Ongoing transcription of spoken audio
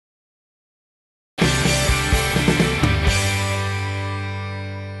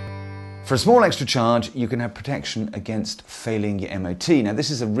For a small extra charge, you can have protection against failing your MOT. Now, this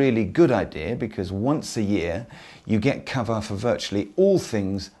is a really good idea because once a year, you get cover for virtually all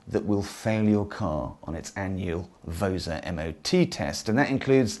things that will fail your car on its annual VOSA MOT test. And that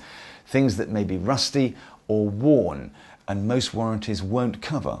includes things that may be rusty or worn. And most warranties won't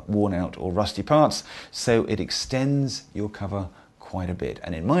cover worn out or rusty parts, so it extends your cover quite a bit.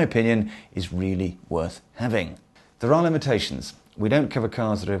 And in my opinion, is really worth having. There are limitations. We don't cover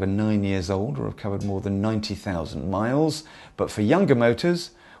cars that are over 9 years old or have covered more than 90,000 miles, but for younger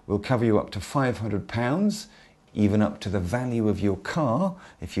motors, we'll cover you up to £500, even up to the value of your car,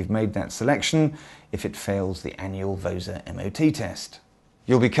 if you've made that selection, if it fails the annual VOSA MOT test.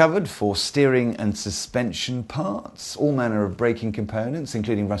 You'll be covered for steering and suspension parts, all manner of braking components,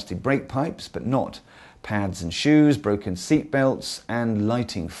 including rusty brake pipes, but not pads and shoes, broken seat belts, and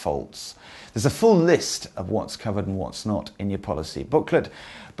lighting faults. There's a full list of what's covered and what's not in your policy booklet,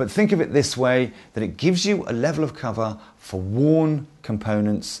 but think of it this way, that it gives you a level of cover for worn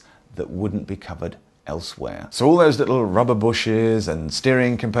components that wouldn't be covered elsewhere. So all those little rubber bushes and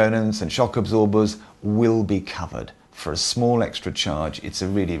steering components and shock absorbers will be covered. For a small extra charge, it's a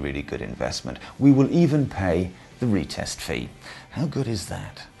really, really good investment. We will even pay the retest fee. How good is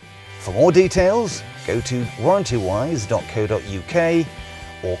that? For more details, go to warrantywise.co.uk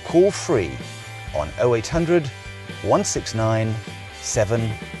or call free on 0800 169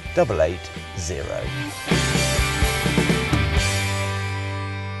 7880.